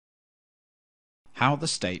How the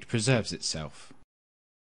state preserves itself.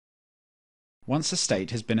 Once a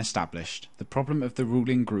state has been established, the problem of the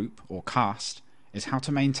ruling group or caste is how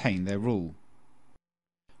to maintain their rule.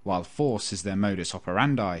 While force is their modus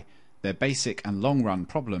operandi, their basic and long-run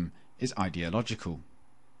problem is ideological.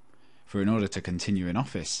 For in order to continue in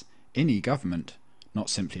office, any government,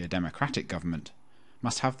 not simply a democratic government,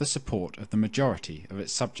 must have the support of the majority of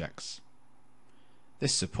its subjects.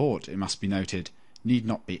 This support, it must be noted, need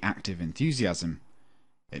not be active enthusiasm.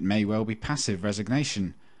 It may well be passive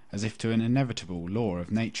resignation, as if to an inevitable law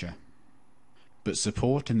of nature. But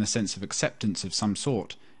support in the sense of acceptance of some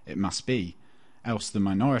sort it must be, else the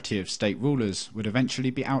minority of state rulers would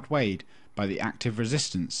eventually be outweighed by the active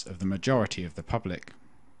resistance of the majority of the public.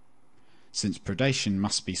 Since predation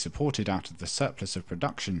must be supported out of the surplus of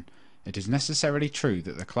production, it is necessarily true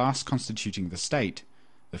that the class constituting the state,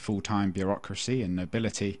 the full-time bureaucracy and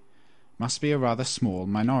nobility, must be a rather small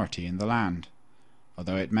minority in the land,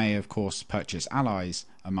 although it may of course purchase allies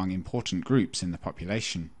among important groups in the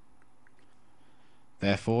population.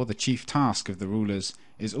 Therefore the chief task of the rulers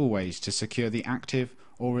is always to secure the active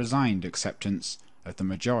or resigned acceptance of the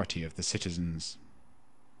majority of the citizens.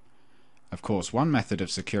 Of course, one method of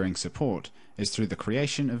securing support is through the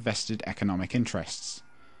creation of vested economic interests.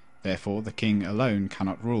 Therefore the king alone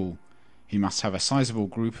cannot rule. He must have a sizable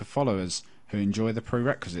group of followers who enjoy the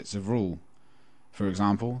prerequisites of rule. For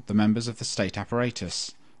example, the members of the state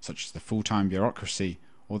apparatus, such as the full-time bureaucracy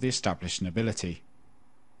or the established nobility.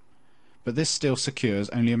 But this still secures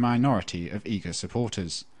only a minority of eager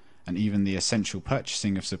supporters, and even the essential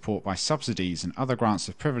purchasing of support by subsidies and other grants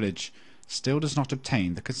of privilege still does not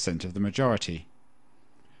obtain the consent of the majority.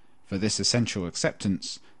 For this essential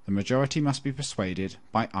acceptance, the majority must be persuaded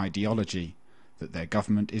by ideology that their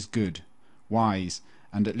government is good, wise,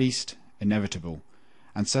 and at least inevitable,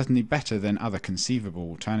 and certainly better than other conceivable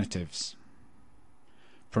alternatives.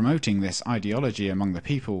 Promoting this ideology among the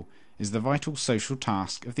people is the vital social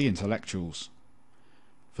task of the intellectuals.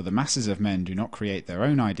 For the masses of men do not create their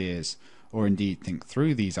own ideas, or indeed think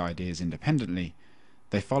through these ideas independently.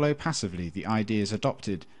 They follow passively the ideas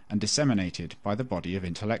adopted and disseminated by the body of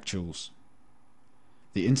intellectuals.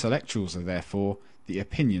 The intellectuals are therefore the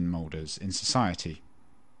opinion moulders in society.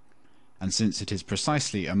 And since it is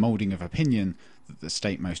precisely a moulding of opinion that the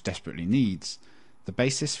state most desperately needs, the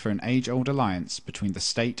basis for an age-old alliance between the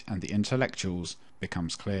state and the intellectuals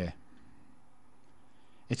becomes clear.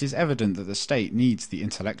 It is evident that the state needs the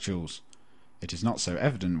intellectuals. It is not so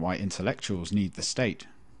evident why intellectuals need the state.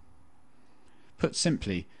 Put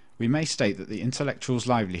simply, we may state that the intellectual's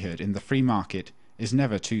livelihood in the free market is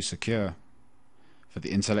never too secure. For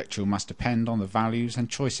the intellectual must depend on the values and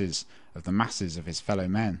choices of the masses of his fellow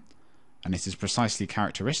men, and it is precisely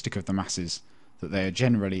characteristic of the masses that they are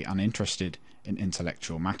generally uninterested in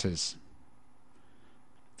intellectual matters.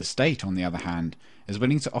 The state, on the other hand, is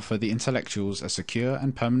willing to offer the intellectuals a secure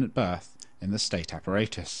and permanent berth in the state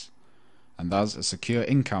apparatus, and thus a secure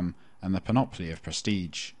income and the panoply of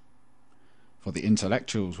prestige. For the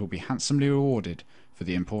intellectuals will be handsomely rewarded for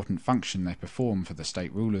the important function they perform for the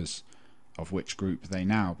state rulers, of which group they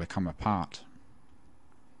now become a part.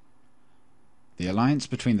 The alliance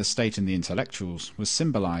between the state and the intellectuals was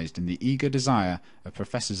symbolized in the eager desire of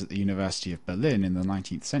professors at the University of Berlin in the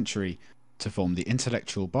 19th century to form the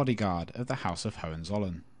intellectual bodyguard of the House of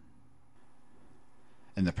Hohenzollern.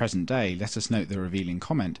 In the present day, let us note the revealing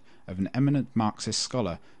comment of an eminent Marxist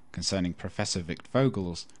scholar concerning Professor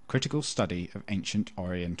Vogel's critical study of ancient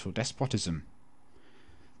Oriental despotism.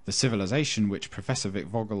 The civilization which Professor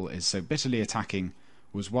Vogel is so bitterly attacking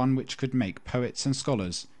was one which could make poets and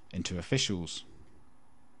scholars into officials.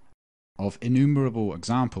 Of innumerable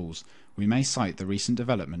examples, we may cite the recent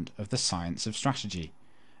development of the science of strategy,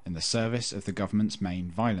 in the service of the government's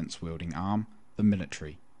main violence-wielding arm, the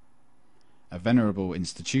military. A venerable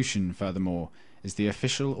institution, furthermore, is the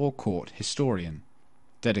official or court historian,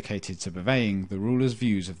 dedicated to purveying the rulers'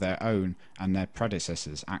 views of their own and their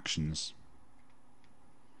predecessors' actions.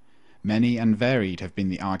 Many and varied have been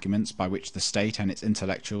the arguments by which the state and its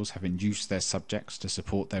intellectuals have induced their subjects to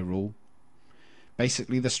support their rule.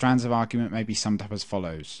 Basically, the strands of argument may be summed up as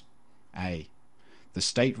follows. A. The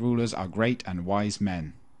state rulers are great and wise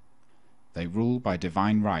men. They rule by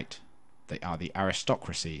divine right. They are the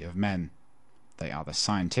aristocracy of men. They are the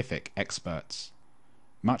scientific experts,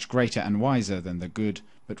 much greater and wiser than the good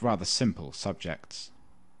but rather simple subjects.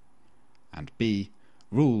 And B.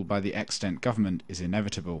 Rule by the extant government is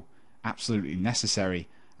inevitable, absolutely necessary,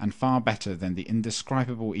 and far better than the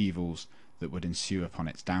indescribable evils that would ensue upon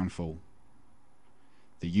its downfall.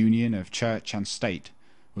 The union of church and state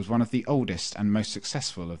was one of the oldest and most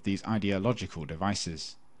successful of these ideological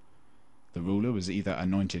devices. The ruler was either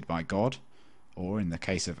anointed by God, or, in the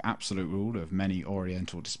case of absolute rule of many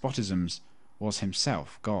Oriental despotisms, was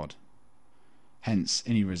himself God. Hence,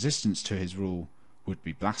 any resistance to his rule would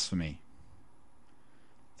be blasphemy.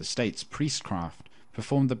 The state's priestcraft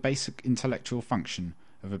performed the basic intellectual function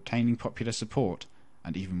of obtaining popular support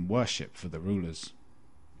and even worship for the rulers.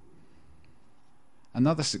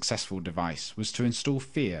 Another successful device was to install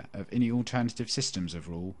fear of any alternative systems of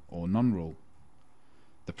rule or non-rule.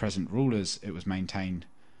 The present rulers, it was maintained,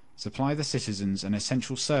 supply the citizens an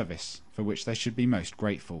essential service for which they should be most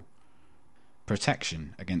grateful: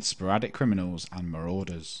 protection against sporadic criminals and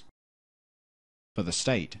marauders. But the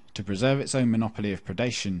state, to preserve its own monopoly of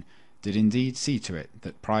predation, did indeed see to it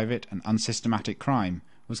that private and unsystematic crime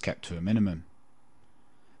was kept to a minimum.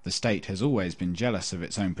 The state has always been jealous of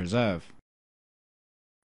its own preserve.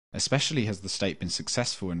 Especially has the state been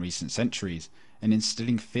successful in recent centuries in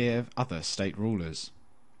instilling fear of other state rulers.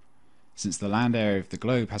 Since the land area of the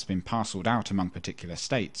globe has been parcelled out among particular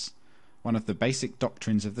states, one of the basic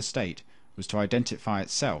doctrines of the state was to identify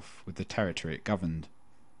itself with the territory it governed.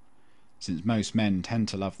 Since most men tend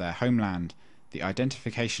to love their homeland, the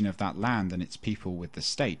identification of that land and its people with the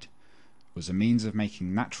state was a means of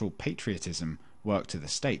making natural patriotism work to the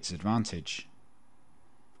state's advantage.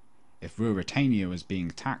 If Ruritania was being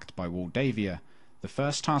attacked by Waldavia, the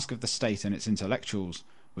first task of the state and its intellectuals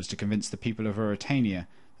was to convince the people of Ruritania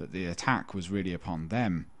that the attack was really upon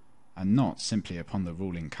them, and not simply upon the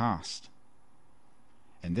ruling caste.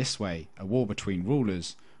 In this way, a war between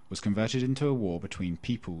rulers was converted into a war between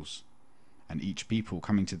peoples, and each people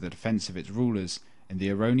coming to the defence of its rulers in the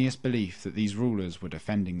erroneous belief that these rulers were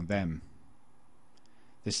defending them.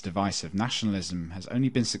 This device of nationalism has only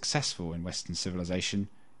been successful in Western civilization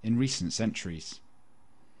in recent centuries.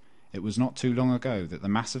 It was not too long ago that the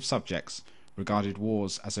mass of subjects regarded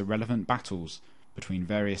wars as irrelevant battles between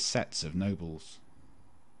various sets of nobles.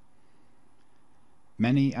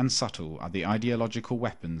 Many and subtle are the ideological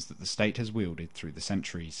weapons that the state has wielded through the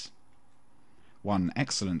centuries. One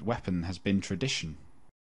excellent weapon has been tradition.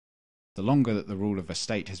 The longer that the rule of a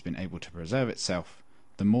state has been able to preserve itself,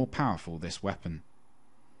 the more powerful this weapon.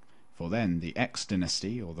 For then the X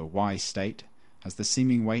dynasty, or the Y state, has the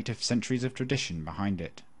seeming weight of centuries of tradition behind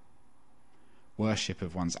it. Worship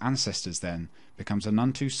of one's ancestors, then, becomes a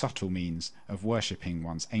none too subtle means of worshipping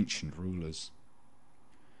one's ancient rulers.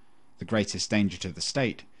 The greatest danger to the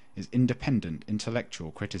state is independent intellectual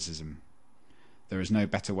criticism. There is no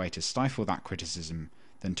better way to stifle that criticism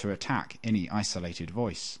than to attack any isolated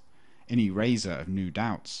voice, any raiser of new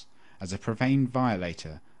doubts, as a profane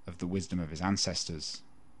violator of the wisdom of his ancestors.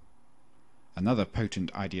 Another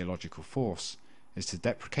potent ideological force is to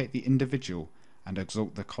deprecate the individual and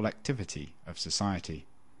exalt the collectivity of society.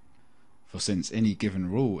 For since any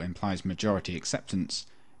given rule implies majority acceptance,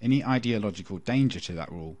 any ideological danger to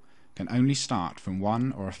that rule can only start from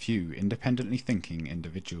one or a few independently thinking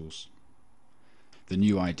individuals. The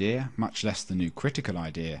new idea, much less the new critical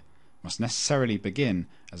idea, must necessarily begin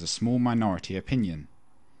as a small minority opinion.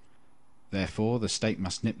 Therefore the state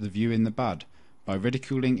must nip the view in the bud by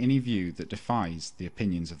ridiculing any view that defies the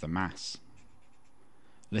opinions of the mass.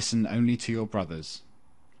 Listen only to your brothers,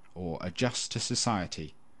 or adjust to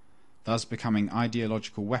society, thus becoming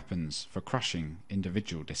ideological weapons for crushing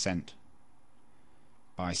individual dissent.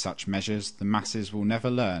 By such measures the masses will never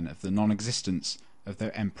learn of the non-existence of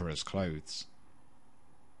their emperor's clothes.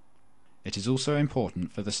 It is also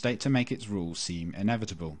important for the state to make its rule seem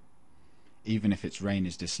inevitable. Even if its reign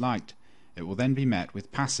is disliked, it will then be met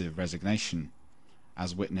with passive resignation,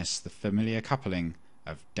 as witness the familiar coupling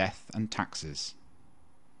of death and taxes.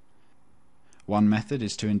 One method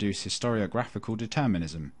is to induce historiographical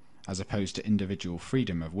determinism, as opposed to individual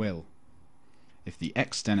freedom of will. If the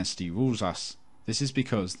X dynasty rules us, this is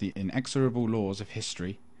because the inexorable laws of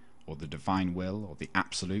history, or the divine will, or the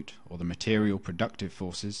absolute, or the material productive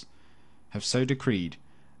forces, have so decreed,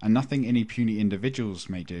 and nothing any puny individuals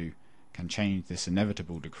may do can change this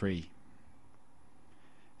inevitable decree.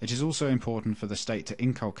 It is also important for the state to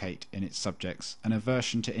inculcate in its subjects an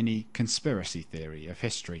aversion to any conspiracy theory of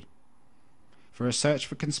history. For a search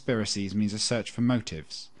for conspiracies means a search for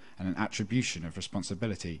motives and an attribution of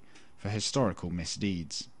responsibility for historical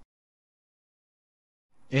misdeeds.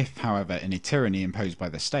 If, however, any tyranny imposed by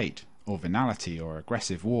the state, or venality or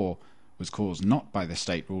aggressive war, was caused not by the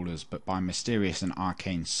state rulers but by mysterious and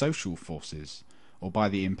arcane social forces, or by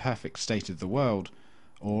the imperfect state of the world,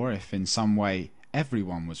 or if in some way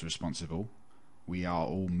everyone was responsible, "We are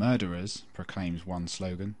all murderers," proclaims one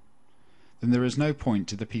slogan, then there is no point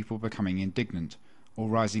to the people becoming indignant or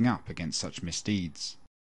rising up against such misdeeds.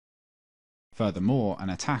 Furthermore, an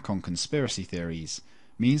attack on conspiracy theories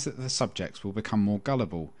means that the subjects will become more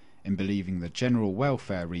gullible in believing the general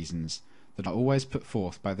welfare reasons that are always put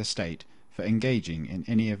forth by the state for engaging in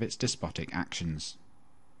any of its despotic actions.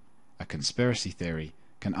 A conspiracy theory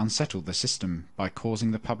can unsettle the system by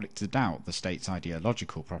causing the public to doubt the state's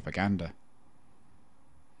ideological propaganda.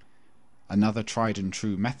 Another tried and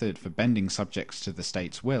true method for bending subjects to the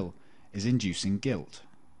state's will is inducing guilt.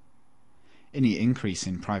 Any increase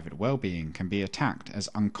in private well-being can be attacked as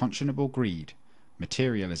unconscionable greed,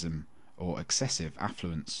 materialism, or excessive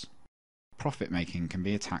affluence. Profit-making can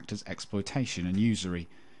be attacked as exploitation and usury,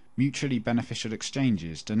 mutually beneficial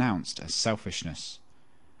exchanges denounced as selfishness,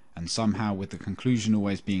 and somehow with the conclusion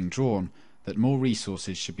always being drawn that more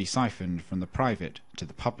resources should be siphoned from the private to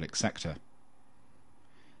the public sector.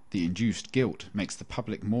 The induced guilt makes the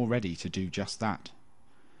public more ready to do just that.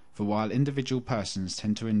 For while individual persons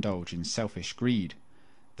tend to indulge in selfish greed,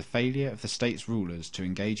 the failure of the state's rulers to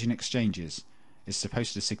engage in exchanges is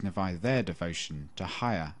supposed to signify their devotion to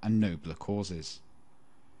higher and nobler causes.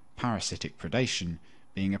 Parasitic predation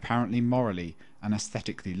being apparently morally and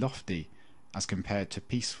aesthetically lofty as compared to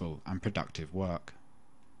peaceful and productive work.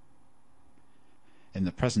 In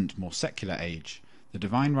the present more secular age, the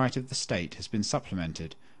divine right of the state has been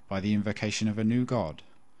supplemented by the invocation of a new god,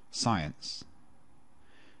 science.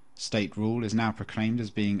 State rule is now proclaimed as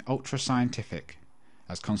being ultra-scientific,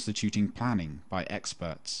 as constituting planning by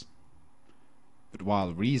experts. But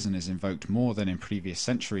while reason is invoked more than in previous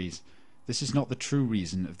centuries, this is not the true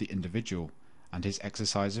reason of the individual and his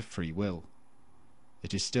exercise of free will.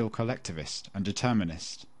 It is still collectivist and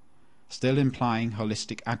determinist, still implying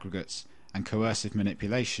holistic aggregates and coercive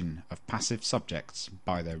manipulation of passive subjects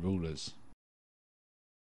by their rulers.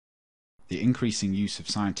 The increasing use of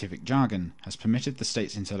scientific jargon has permitted the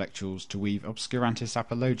state's intellectuals to weave obscurantist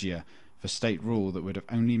apologia for state rule that would have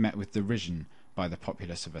only met with derision by the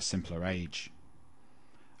populace of a simpler age.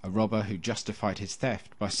 A robber who justified his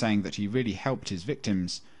theft by saying that he really helped his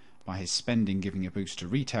victims by his spending giving a boost to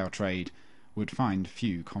retail trade would find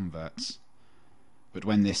few converts. But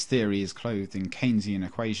when this theory is clothed in Keynesian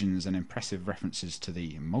equations and impressive references to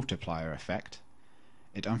the multiplier effect,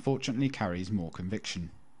 it unfortunately carries more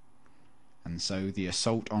conviction. And so the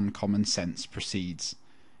assault on common sense proceeds,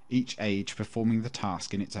 each age performing the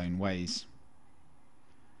task in its own ways.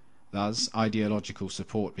 Thus, ideological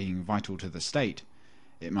support being vital to the state,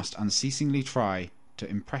 it must unceasingly try to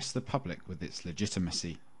impress the public with its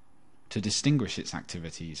legitimacy, to distinguish its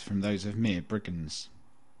activities from those of mere brigands.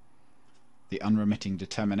 The unremitting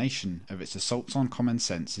determination of its assaults on common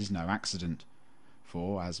sense is no accident,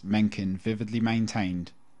 for, as Mencken vividly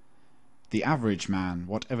maintained, the average man,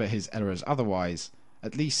 whatever his errors otherwise,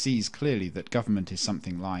 at least sees clearly that government is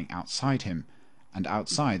something lying outside him, and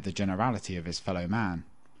outside the generality of his fellow man,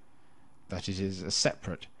 that it is a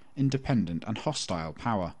separate, independent and hostile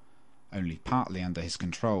power, only partly under his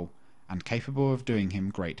control, and capable of doing him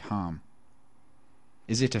great harm.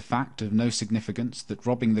 Is it a fact of no significance that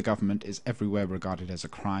robbing the government is everywhere regarded as a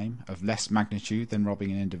crime of less magnitude than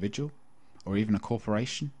robbing an individual, or even a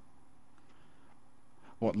corporation?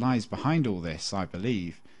 What lies behind all this, I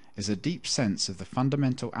believe, is a deep sense of the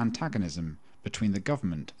fundamental antagonism between the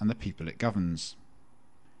government and the people it governs.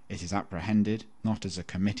 It is apprehended not as a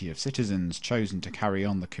committee of citizens chosen to carry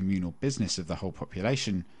on the communal business of the whole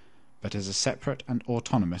population, but as a separate and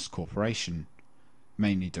autonomous corporation,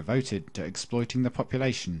 mainly devoted to exploiting the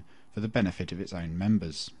population for the benefit of its own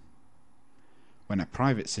members. When a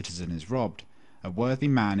private citizen is robbed, a worthy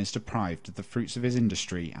man is deprived of the fruits of his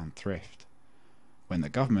industry and thrift. When the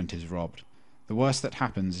government is robbed, the worst that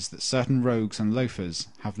happens is that certain rogues and loafers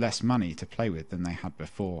have less money to play with than they had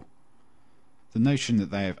before. The notion that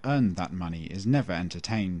they have earned that money is never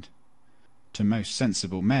entertained. To most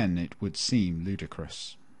sensible men it would seem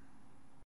ludicrous.